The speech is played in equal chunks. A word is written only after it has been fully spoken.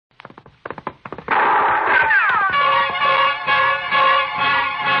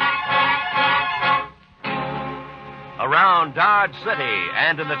around Dodge City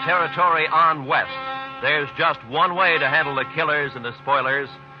and in the territory on west, there's just one way to handle the killers and the spoilers,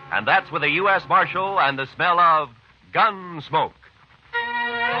 and that's with a U.S. Marshal and the smell of Gunsmoke.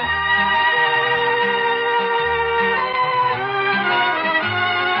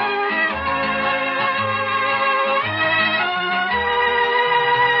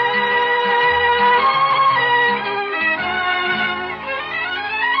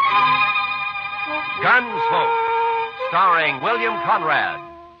 Gunsmoke, starring William Conrad.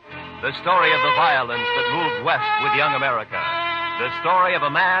 The story of the violence that moved west with young America. The story of a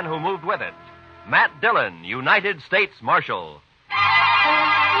man who moved with it. Matt Dillon, United States Marshal.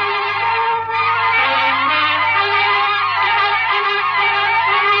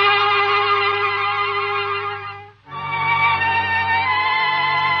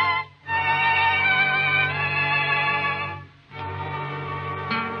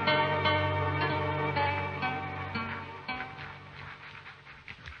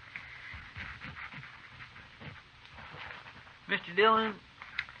 Mr. Dillon,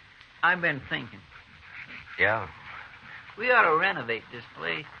 I've been thinking. Yeah? We ought to renovate this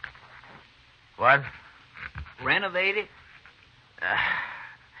place. What? Renovate it?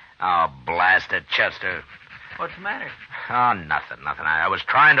 Oh, blast it, Chester. What's the matter? Oh, nothing. I was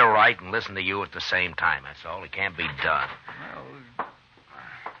trying to write and listen to you at the same time, that's all. It can't be done. Well,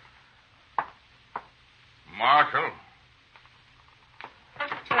 Marshal.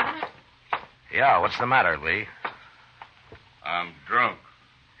 Yeah, what's the matter, Lee? I'm drunk.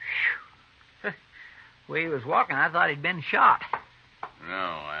 the way he was walking, I thought he'd been shot. No,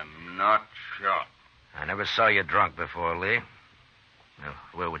 I'm not shot. I never saw you drunk before, Lee.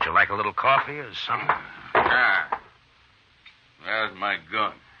 Well, would you like a little coffee or something? Ah. There's my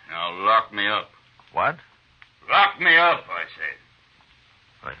gun. Now lock me up. What? Lock me up, I said.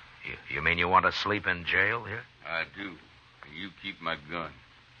 What, you mean you want to sleep in jail here? I do. You keep my gun.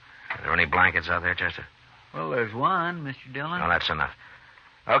 Are there any blankets out there, Chester? Well, there's one, Mr. Dillon. No, that's enough.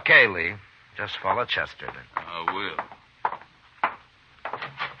 Okay, Lee. Just follow Chester, then. I will.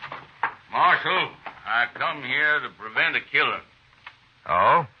 Marshal, I come here to prevent a killing.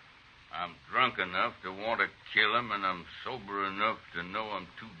 Oh? I'm drunk enough to want to kill him, and I'm sober enough to know I'm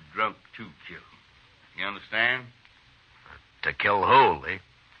too drunk to kill him. You understand? To kill who, Lee?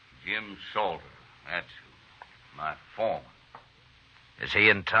 Jim Salter. That's who. My foreman. Is he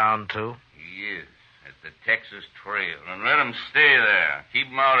in town, too? He is. At the Texas Trail. And let him stay there. Keep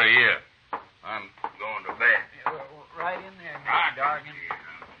him out of here. I'm going to bed. Yeah, right in there, Mr. Dargan.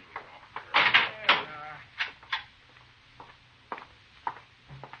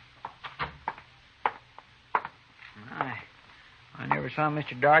 I never saw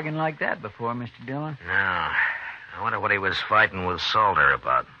Mr. Dargan like that before, Mr. Dillon. No. I wonder what he was fighting with Salter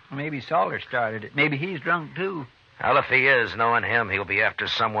about. Maybe Salter started it. Maybe he's drunk, too. Well, if he is, knowing him, he'll be after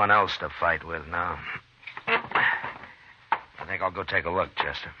someone else to fight with now. I think I'll go take a look,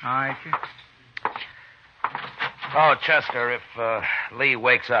 Chester. All right, sir. Oh, Chester, if Lee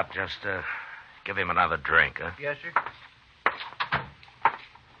wakes up, just give him another drink, huh? Yes, sir.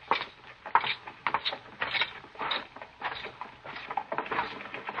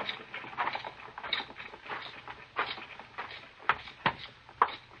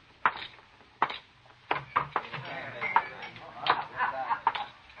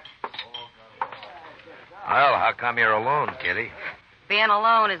 Well, how come you're alone, Kitty? Being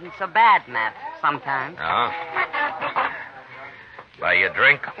alone isn't so bad, Matt, sometimes. Oh? Buy you a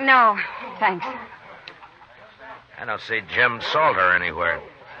drink? No, thanks. I don't see Jim Salter anywhere.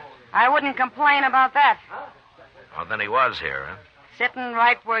 I wouldn't complain about that. Well, then he was here, huh? Sitting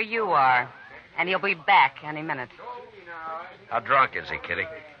right where you are. And he'll be back any minute. How drunk is he, Kitty?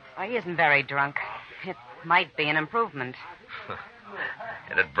 Well, he isn't very drunk. It might be an improvement.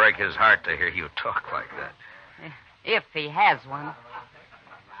 It'd break his heart to hear you talk like that. If he has one.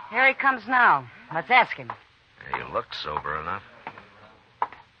 Here he comes now. Let's ask him. You look sober enough.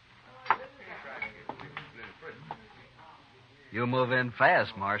 You move in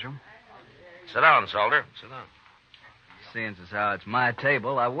fast, Marshal. Sit down, Salter. Sit down. Seeing as how it's my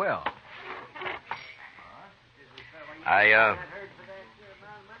table, I will. I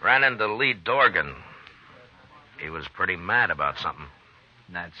ran into Lee Dorgan. He was pretty mad about something.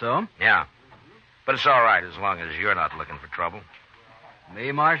 That so? Yeah. But it's all right as long as you're not looking for trouble.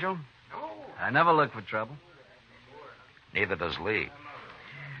 Me, Marshal? I never look for trouble. Neither does Lee.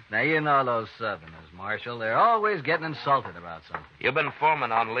 Now, you know those Southerners, Marshal. They're always getting insulted about something. You've been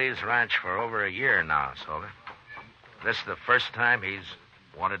foreman on Lee's ranch for over a year now, Salter. This the first time he's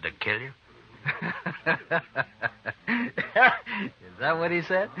wanted to kill you? Is that what he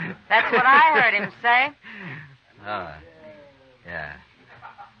said? That's what I heard him say. Yeah.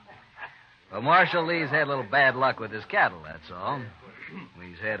 Well, Marshal, Lee's had a little bad luck with his cattle, that's all.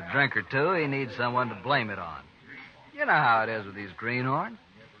 Lee's had a drink or two. He needs someone to blame it on. You know how it is with these greenhorns.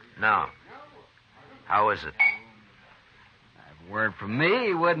 No. How is it? If it weren't for me,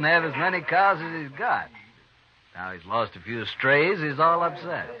 he wouldn't have as many cows as he's got. Now he's lost a few strays, he's all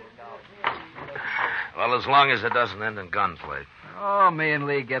upset. Well, as long as it doesn't end in gunplay. Oh, me and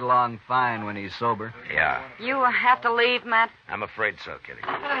Lee get along fine when he's sober. Yeah. You have to leave, Matt? I'm afraid so, Kitty.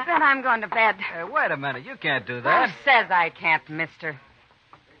 Then I'm going to bed. Hey, wait a minute. You can't do Who that. says I can't, mister?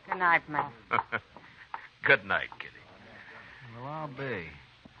 Good night, Matt. Good night, Kitty. Well, I'll be.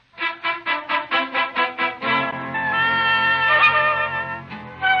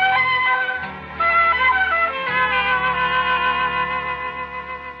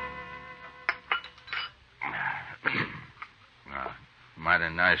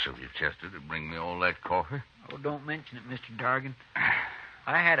 Mighty nice of you, Chester, to bring me all that coffee. Oh, don't mention it, Mr. Dargan.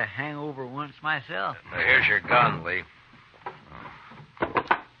 I had a hangover once myself. Here's your gun, Lee.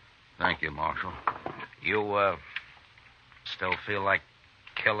 Thank you, Marshal. You, still feel like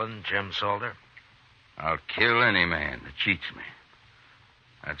killing Jim Salter? I'll kill any man that cheats me.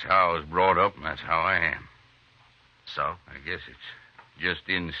 That's how I was brought up, and that's how I am. So? I guess it's just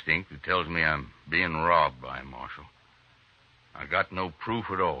instinct that tells me I'm being robbed by him, Marshal. I got no proof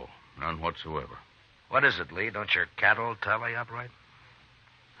at all. None whatsoever. What is it, Lee? Don't your cattle tally up right?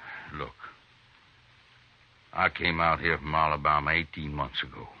 Look, I came out here from Alabama 18 months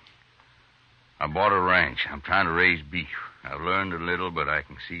ago. I bought a ranch. I'm trying to raise beef. I've learned a little, but I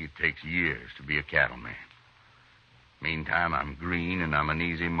can see it takes years to be a cattleman. Meantime, I'm green and I'm an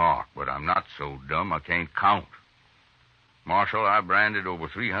easy mark, but I'm not so dumb I can't count. Marshal, I branded over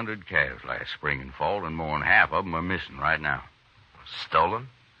 300 calves last spring and fall, and more than half of them are missing right now. Stolen?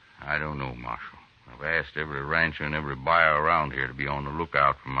 I don't know, Marshal. I've asked every rancher and every buyer around here to be on the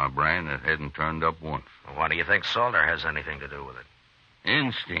lookout for my brand that hasn't turned up once. Well, why do you think Salter has anything to do with it?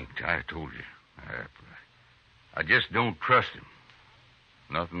 Instinct, I told you. I just don't trust him.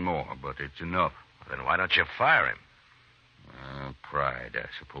 Nothing more, but it's enough. Then why don't you fire him? Pride, I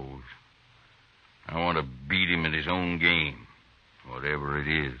suppose. I want to beat him at his own game, whatever it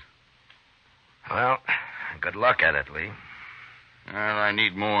is. Well, good luck at it, Lee. Well, I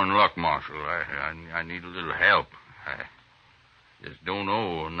need more than luck, Marshal. I need a little help. I just don't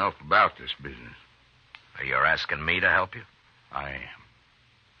know enough about this business. You're asking me to help you? I am.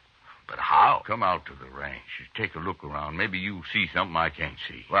 But how? Come out to the ranch. Take a look around. Maybe you'll see something I can't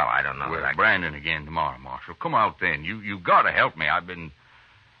see. Well, I don't know. We're branding again tomorrow, Marshal. Come out then. You've got to help me.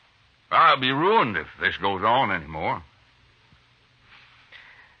 I'll be ruined if this goes on anymore.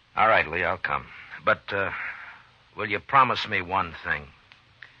 All right, Lee, I'll come. But, will you promise me one thing?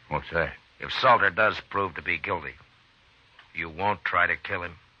 What's that? If Salter does prove to be guilty, you won't try to kill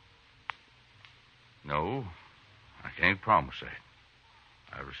him? No, I can't promise that.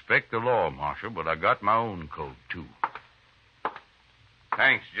 I respect the law, Marshal, but I got my own code, too.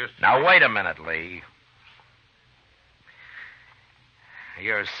 Thanks, just... Now, wait a minute, Lee.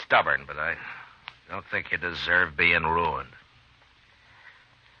 You're stubborn, but I don't think you deserve being ruined.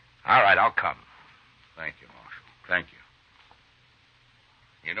 All right, I'll come. Thank you, Marshal. Thank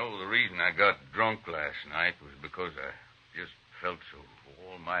you. You know, the reason I got drunk last night was because I just felt so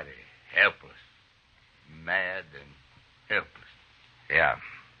almighty helpless. Mad and helpless. Yeah,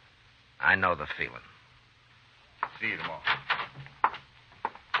 I know the feeling. See you tomorrow.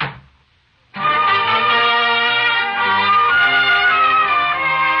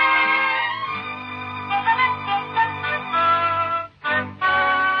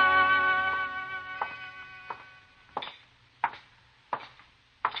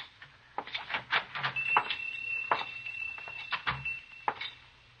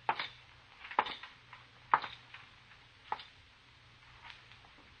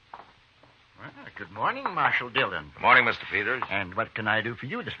 Good morning, Marshal Dillon. Good morning, Mr. Peters. And what can I do for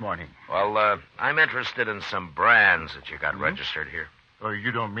you this morning? Well, I'm interested in some brands that you got registered here. Oh,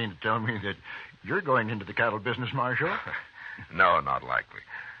 you don't mean to tell me that you're going into the cattle business, Marshal? No, not likely.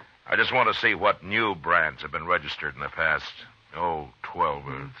 I just want to see what new brands have been registered in the past, 12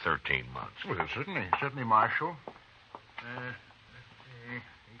 or 13 months. Well, certainly, Marshal.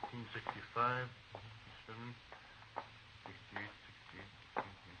 1865, 67, 68, 68.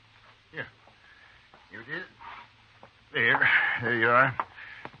 Yeah. Here it is. There you are.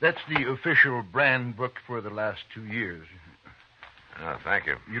 That's the official brand book for the last 2 years. Oh, thank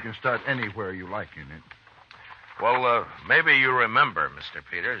you. You can start anywhere you like in it. Well, maybe you remember, Mr.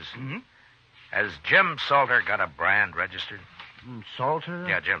 Peters. Mm-hmm. Has Jim Salter got a brand registered? Salter?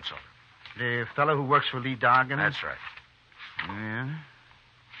 Yeah, Jim Salter. The fellow who works for Lee Dargan? That's right. Yeah.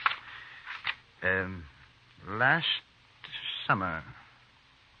 Last summer.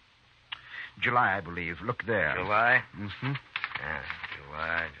 July, I believe. Look there. July? Mm-hmm. Yeah,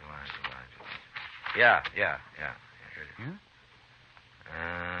 July. Yeah. Here it is.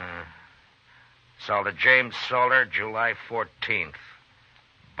 Salter, James Salter, July 14th.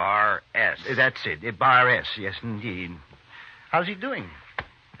 Bar S. That's it. Bar S, yes, indeed. How's he doing?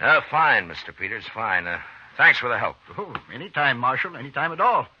 Fine, Mr. Peters, fine. Thanks for the help. Oh, anytime, Marshal. Anytime at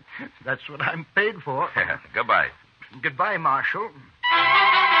all. That's what I'm paid for. Goodbye. Goodbye, Marshal.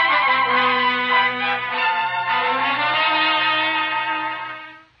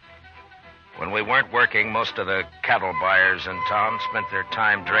 When we weren't working, most of the cattle buyers in town spent their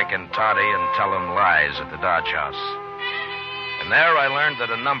time drinking toddy and telling lies at the Dodge House. And there I learned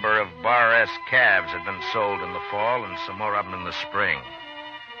that a number of Bar S calves had been sold in the fall and some more of them in the spring.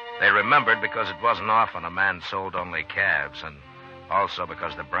 They remembered because it wasn't often a man sold only calves, and also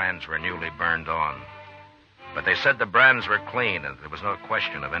because the brands were newly burned on. But they said the brands were clean, and there was no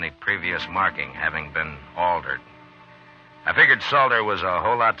question of any previous marking having been altered. I figured Salter was a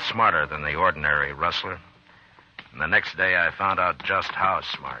whole lot smarter than the ordinary rustler. And the next day I found out just how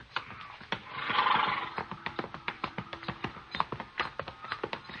smart.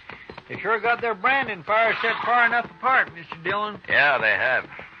 They sure got their branding fires set far enough apart, Mr. Dillon. Yeah, they have.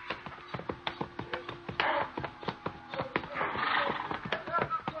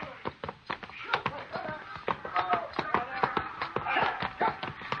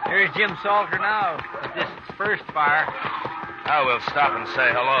 There's Jim Salter now at this first fire. Oh, we'll stop and say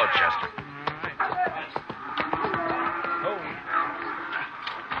hello, Chester.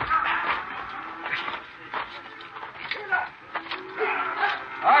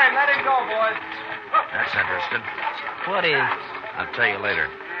 All right, let him go, boys. That's interesting. What is? I'll tell you later.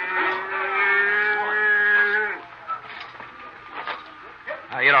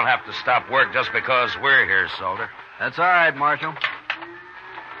 You don't have to stop work just because we're here, Salter. That's all right, Marshal.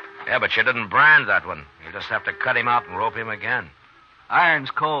 Yeah, but you didn't brand that one. You just have to cut him out and rope him again.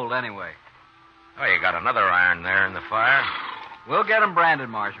 Iron's cold anyway. Oh, you got another iron there in the fire. We'll get him branded,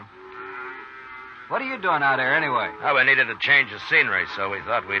 Marshal. What are you doing out there anyway? Oh, we needed a change of scenery, so we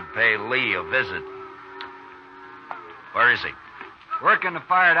thought we'd pay Lee a visit. Where is he? Working the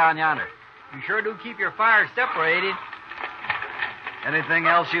fire down yonder. You sure do keep your fires separated. Anything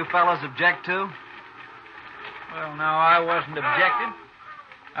else you fellas object to? Well, no, I wasn't objecting.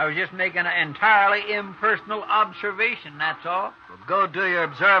 I was just making an entirely impersonal observation, that's all. Well, go do your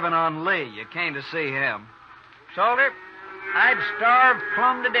observing on Lee. You came to see him. Salter, I'd starve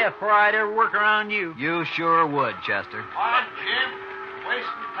plumb to death before I'd ever work around you. You sure would, Chester. On, Jim.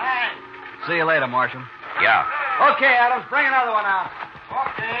 Wasting time. See you later, Marshal. Yeah. Okay, Adams, bring another one out.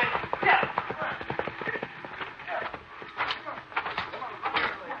 Okay.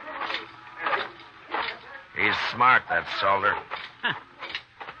 He's smart, that Salter.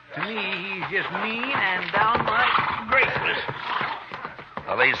 To me, he's just mean and downright graceless.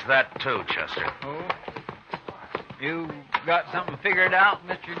 Well, he's that too, Chester. Oh? You got something figured out,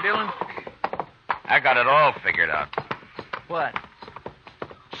 Mr. Dillon? I got it all figured out. What?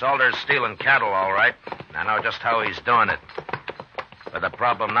 Salter's stealing cattle, all right. I know just how he's doing it. But the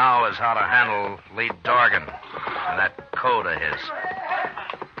problem now is how to handle Lee Dorgan and that code of his.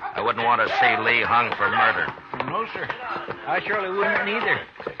 I wouldn't want to see Lee hung for murder. No, sir. I surely wouldn't either.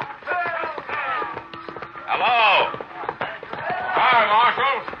 Hello. Hi,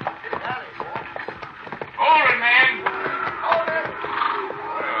 Marshal. Hold it, man.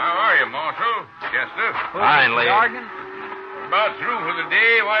 How are you, Marshal? Chester? Fine, Lee. Dorgan? We're about through for the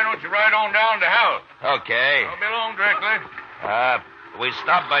day. Why don't you ride on down to the house? Okay. I'll be along directly. We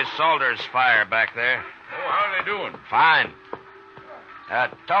stopped by Salter's fire back there. Oh, how are they doing? Fine.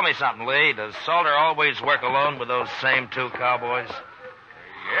 Tell me something, Lee. Does Salter always work alone with those same two cowboys?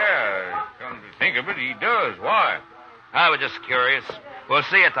 Yeah, come to think of it, he does. Why? I was just curious. We'll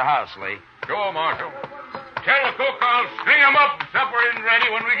see you at the house, Lee. Sure, Marshal. Tell the cook I'll string him up and supper isn't ready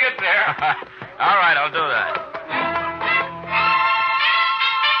when we get there. All right, I'll do that.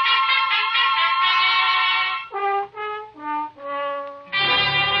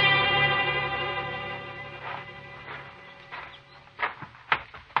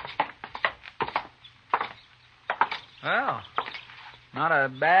 Well, not a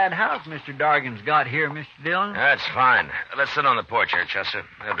bad house Mr. Dorgan's got here, Mr. Dillon. That's fine. Let's sit on the porch here, Chester.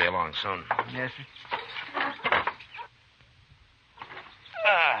 They'll be along soon. Yes, sir.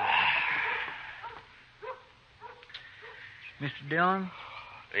 Mr. Dillon,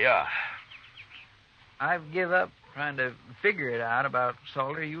 Yeah. I've give up trying to figure it out about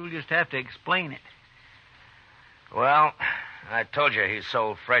Salter. You'll just have to explain it. Well, I told you he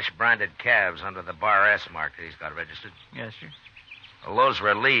sold fresh branded calves under the Bar S mark that he's got registered. Yes, sir. Well, those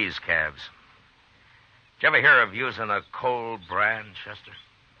were Lee's calves. Did you ever hear of using a cold brand, Chester?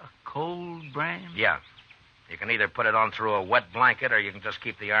 A cold brand? Yeah. You can either put it on through a wet blanket or you can just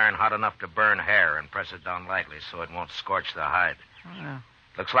keep the iron hot enough to burn hair and press it down lightly so it won't scorch the hide. Well,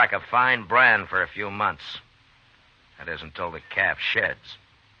 Looks like a fine brand for a few months. That is until the calf sheds.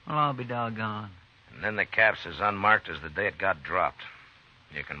 I'll be doggone. And then the calf's as unmarked as the day it got dropped.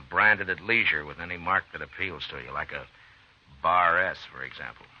 You can brand it at leisure with any mark that appeals to you, like a Bar S, for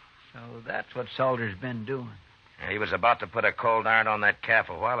example. So that's what Salter's been doing. He was about to put a cold iron on that calf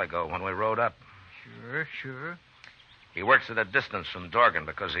a while ago when we rode up. Sure. He works at a distance from Dorgan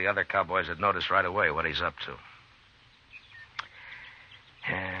because the other cowboys had noticed right away what he's up to.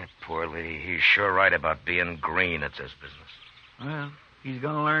 Poor Lee. He's sure right about being green at this business. Well, he's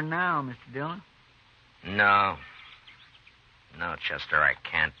going to learn now, Mr. Dillon. No, Chester, I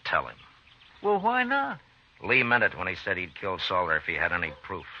can't tell him. Well, why not? Lee meant it when he said he'd kill Salter if he had any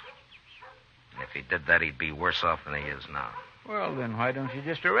proof. And if he did that, he'd be worse off than he is now. Well, then why don't you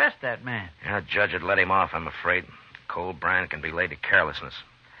just arrest that man? The judge would let him off, I'm afraid. Cold brand can be laid to carelessness.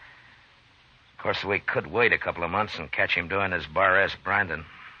 Of course, we could wait a couple of months and catch him doing his Bar S branding.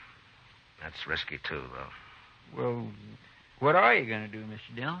 That's risky, too, though. Well, what are you going to do,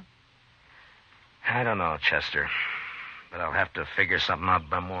 Mr. Dillon? I don't know, Chester. But I'll have to figure something out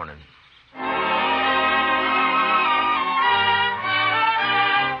by morning.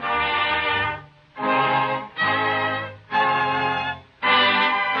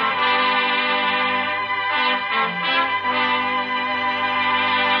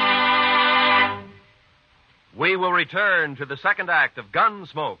 We will return to the second act of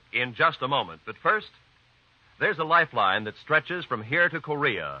Gunsmoke in just a moment. But first, there's a lifeline that stretches from here to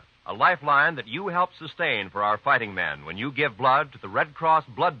Korea. A lifeline that you help sustain for our fighting men when you give blood to the Red Cross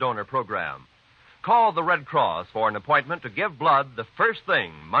Blood Donor Program. Call the Red Cross for an appointment to give blood the first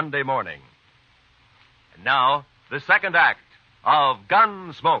thing Monday morning. And now, the second act of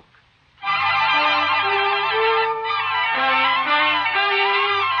Gunsmoke.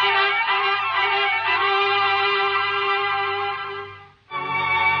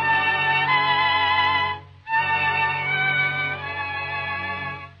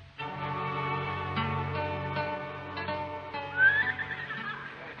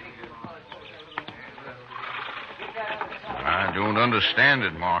 I don't understand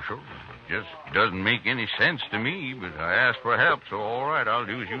it, Marshal. It just doesn't make any sense to me, but I asked for help, so all right, I'll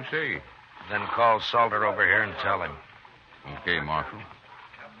do as you say. Then call Salter over here and tell him. Okay, Marshal.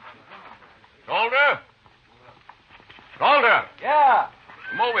 Salter? Salter! Yeah.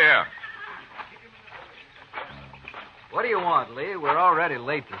 Come over here. What do you want, Lee? We're already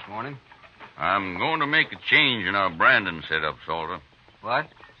late this morning. I'm going to make a change in our branding setup, Salter. What?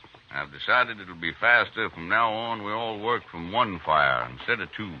 I've decided it'll be faster. From now on, we all work from one fire instead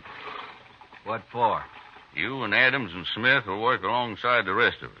of two. What for? You and Adams and Smith will work alongside the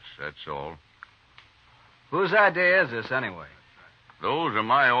rest of us, that's all. Whose idea is this, anyway? Those are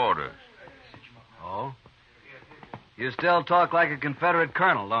my orders. Oh? You still talk like a Confederate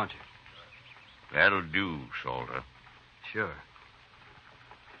colonel, don't you? That'll do, Salter. Sure.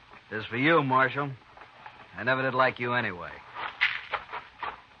 This is for you, Marshal. I never did like you anyway.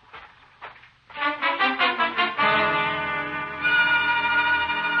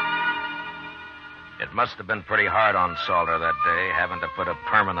 It must have been pretty hard on Salter that day, having to put a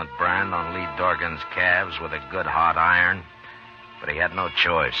permanent brand on Lee Dorgan's calves with a good hot iron. But he had no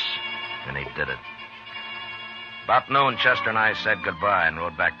choice, and he did it. About noon, Chester and I said goodbye and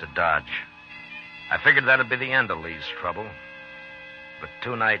rode back to Dodge. I figured that'd be the end of Lee's trouble. But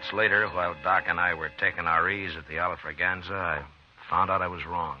 2 nights later, while Doc and I were taking our ease at the Alfraganza, I found out I was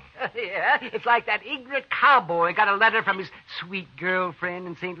wrong. Yeah, it's like that ignorant cowboy got a letter from his sweet girlfriend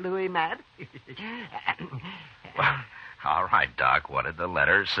in St. Louis, Matt. Well, all right, Doc, what did the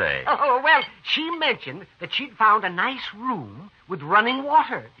letter say? Oh, well, she mentioned that she'd found a nice room with running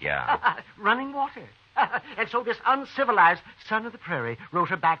water. Yeah. Running water. And so this uncivilized son of the prairie wrote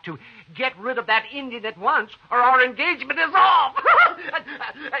her back to get rid of that Indian at once or our engagement is off.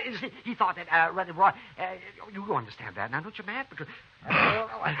 He thought that running water... you understand that now, don't you, Matt? Because,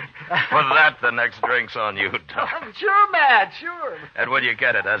 For that, the next drink's on you, Doc. Sure, Matt, sure. And will you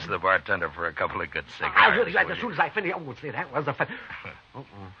get it? Ask the bartender for a couple of good cigars. As soon as I finish... Oh, see, that was the fun.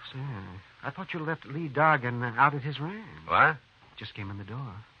 I thought you left Lee Dorgan out at his ranch. What? Just came in the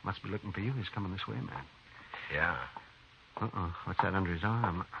door. Must be looking for you. He's coming this way, man. Yeah. What's that under his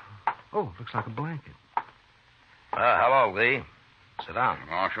arm? Oh, looks like a blanket. Hello, Lee. Sit down.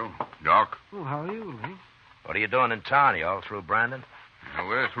 Marshal, Doc. Oh, how are you, Lee? What are you doing in town? You all through, Brandon? Now,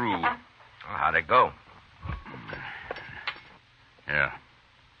 we're through. Well, how'd it go? Yeah.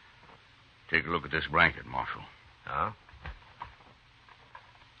 Take a look at this blanket, Marshal. Huh?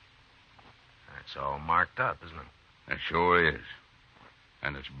 It's all marked up, isn't it? It sure is.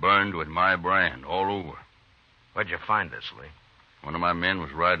 And it's burned with my brand all over. Where'd you find this, Lee? One of my men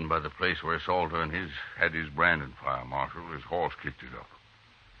was riding by the place where Salter and his had his branding fire, Marshal. His horse kicked it up.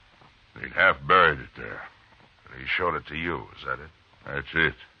 They'd half buried it there. He showed it to you, is that it? That's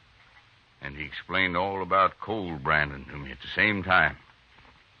it. And he explained all about cold branding to me at the same time.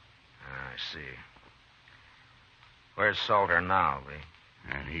 I see. Where's Salter now, Lee?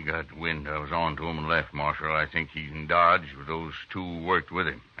 And he got wind I was on to him and left, Marshal. I think he's in Dodge with those two who worked with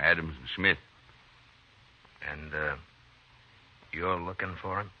him, Adams and Smith. And, you're looking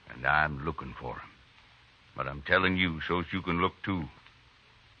for him? And I'm looking for him. But I'm telling you so's you can look, too.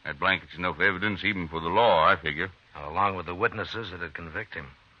 That blanket's enough evidence even for the law, I figure. Along with the witnesses that'd convict him.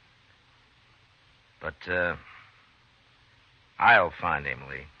 But, I'll find him,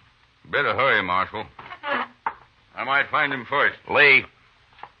 Lee. Better hurry, Marshal. I might find him first. Lee,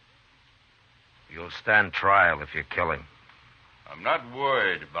 you'll stand trial if you kill him. I'm not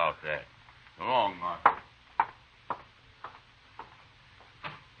worried about that. So long, Marshal.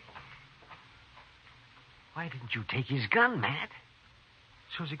 Why didn't you take his gun, Matt?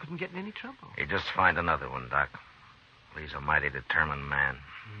 So's he couldn't get in any trouble. You just find another one, Doc. Lee's a mighty determined man.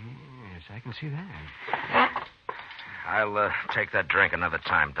 Yes, I can see that. I'll take that drink another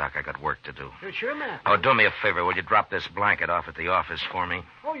time, Doc. I got work to do. Sure, Matt. Oh, do me a favor. Will you drop this blanket off at the office for me?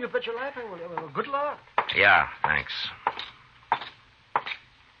 Oh, you bet your life I will. Well, good luck. Yeah, thanks.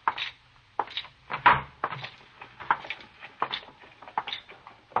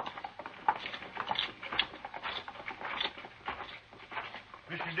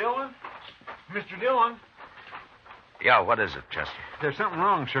 Mr. Dillon? Mr. Dillon? Yeah, what is it, Chester? There's something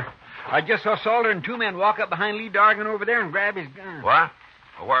wrong, sir. I just saw Salter and two men walk up behind Lee Dargan over there and grab his gun. What?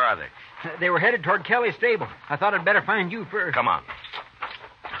 Well, where are they? They were headed toward Kelly's stable. I thought I'd better find you first. Come on.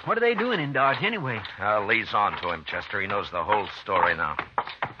 What are they doing in Dodge anyway? Lee's on to him, Chester. He knows the whole story now.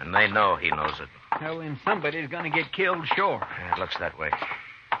 And they know he knows it. Well, then somebody's going to get killed, sure. It looks that way.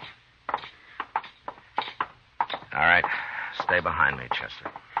 All right. Stay behind me,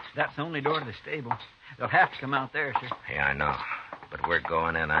 Chester. That's the only door to the stable. They'll have to come out there, sir. Yeah, I know. But we're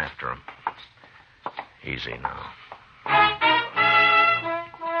going in after them. Easy now.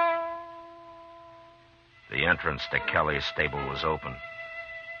 The entrance to Kelly's stable was open,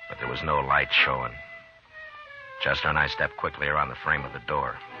 but there was no light showing. Chester and I stepped quickly around the frame of the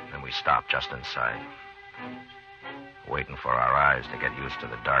door. Then we stopped just inside, waiting for our eyes to get used to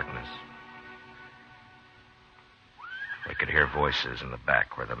the darkness. We could hear voices in the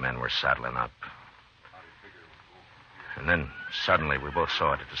back where the men were saddling up. And then, suddenly, we both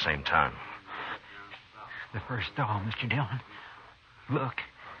saw it at the same time. The first stall, Mr. Dillon. Look.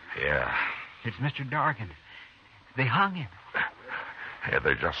 Yeah. It's Mr. Dargan. They hung him. Yeah,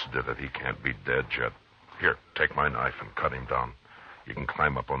 they just did it. He can't be dead yet. Here, take my knife and cut him down. You can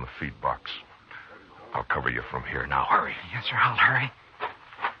climb up on the feed box. I'll cover you from here. Now, hurry. Yes, sir, I'll hurry.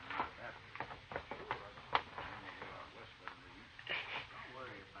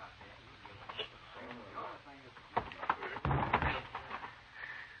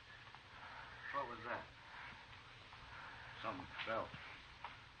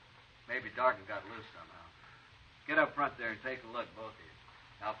 Maybe Dargan got loose somehow. Get up front there and take a look, both of you.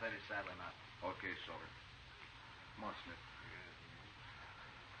 I'll finish saddling up. Okay, Salter. Come on, Smith.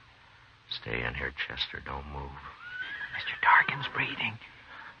 Stay in here, Chester. Don't move. Mr. Dargan's breathing.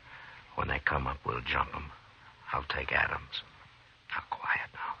 When they come up, we'll jump them. I'll take Adams. Now,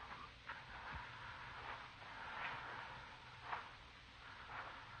 quiet now.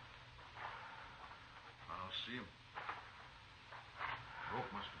 I don't see him. Rope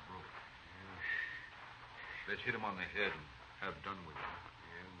must have broke. Yeah. Let's hit him on the head and have done with it.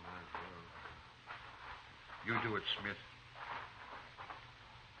 Yeah, might as well. You do it, Smith.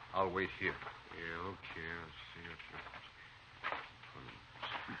 I'll wait here. Yeah, okay. I'll see what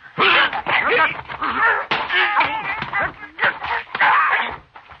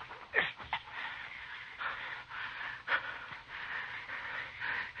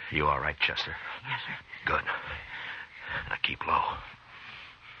You all right, Chester? Yes, sir. Good. Now keep low.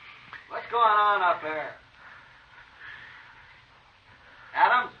 What's going on up there?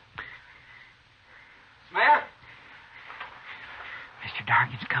 Adams? Smith? Mr.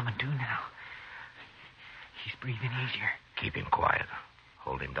 Dargan's coming to now. He's breathing easier. Keep him quiet.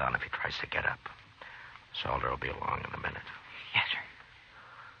 Hold him down if he tries to get up. Salter will be along in a minute. Yes, sir.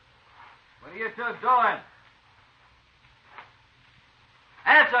 What are you two doing?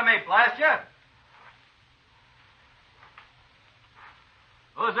 Answer me, blast you.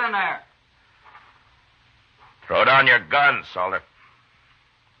 Who's in there? Throw down your gun, Salter.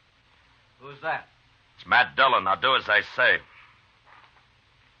 Who's that? It's Matt Dillon. Now do as I say.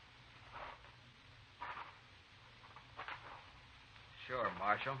 Sure,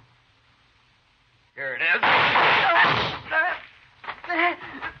 Marshal. Here it is.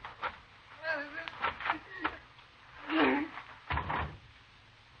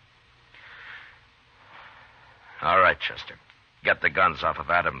 All right, Chester. Get the guns off of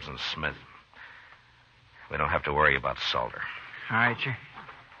Adams and Smith. We don't have to worry about Salter. All right, sir.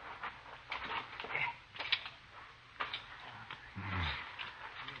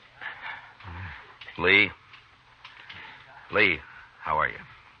 Lee? Lee, how are you?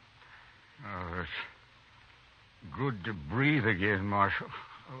 Oh, it's good to breathe again, Marshal.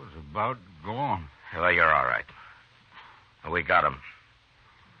 I was about gone. Well, you're all right. We got him.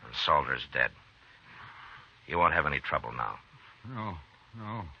 And Salter's dead. You won't have any trouble now.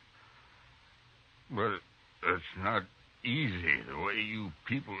 No. But it's not easy the way you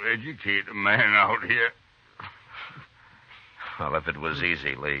people educate a man out here. Well, if it was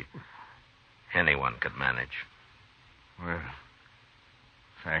easy, Lee, anyone could manage. Well,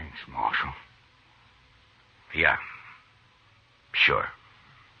 thanks, Marshal. Yeah. Sure.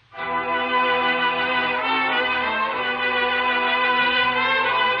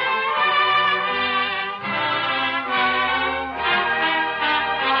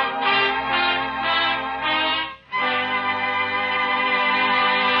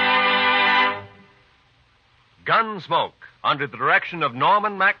 Gunsmoke, under the direction of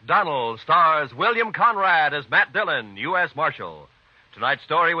Norman MacDonald, stars William Conrad as Matt Dillon, U.S. Marshal. Tonight's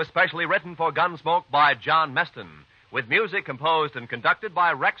story was specially written for Gunsmoke by John Meston, with music composed and conducted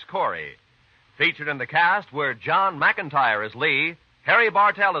by Rex Corey. Featured in the cast were John McIntyre as Lee, Harry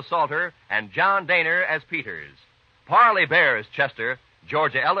Bartell as Salter, and John Daner as Peters. Parley Bear as Chester,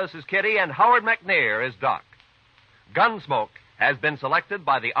 Georgia Ellis as Kitty, and Howard McNair as Doc. Gunsmoke has been selected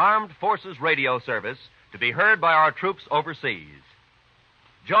by the Armed Forces Radio Service to be heard by our troops overseas.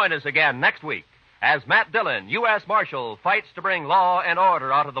 Join us again next week as Matt Dillon, U.S. Marshal, fights to bring law and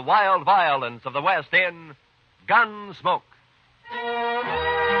order out of the wild violence of the West in Gunsmoke.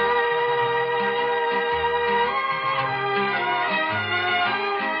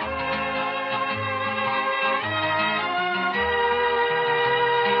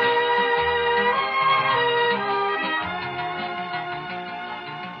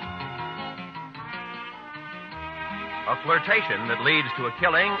 A flirtation that leads to a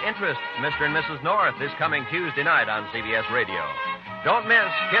killing interests Mr. and Mrs. North this coming Tuesday night on CBS Radio. Don't miss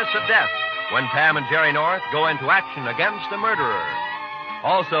Kiss of Death when Pam and Jerry North go into action against a murderer.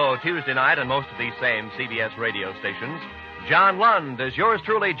 Also, Tuesday night on most of these same CBS radio stations, John Lund, as yours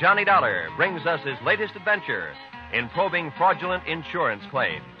truly, Johnny Dollar, brings us his latest adventure in probing fraudulent insurance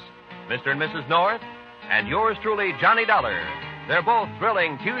claims. Mr. and Mrs. North and yours truly, Johnny Dollar. They're both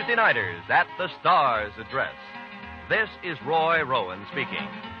thrilling Tuesday nighters at the Star's address. This is Roy Rowan speaking,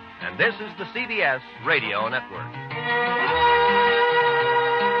 and this is the CBS Radio Network.